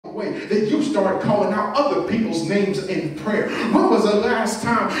way that you started calling out other people's names in prayer? When was the last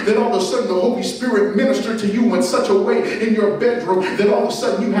time that all of a sudden the Holy Spirit ministered to you in such a way in your bedroom that all of a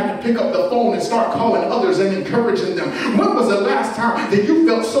sudden you had to pick up the phone and start calling others and encouraging them? When was the last time that you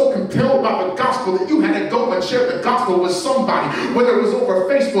felt so compelled by the gospel that you had to go and share the gospel with somebody, whether it was over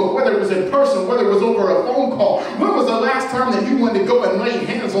Facebook, whether it was in person, whether it was over a phone call? When was the last time that you wanted to go and lay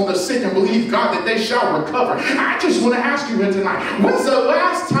hands on the sick and believe God that they shall recover? I just want to ask you here tonight, when's the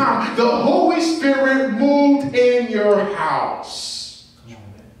last time the Holy Spirit moved in your house?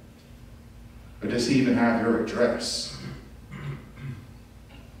 Or does he even have your address?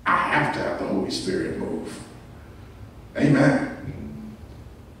 I have to have the Holy Spirit move. Amen.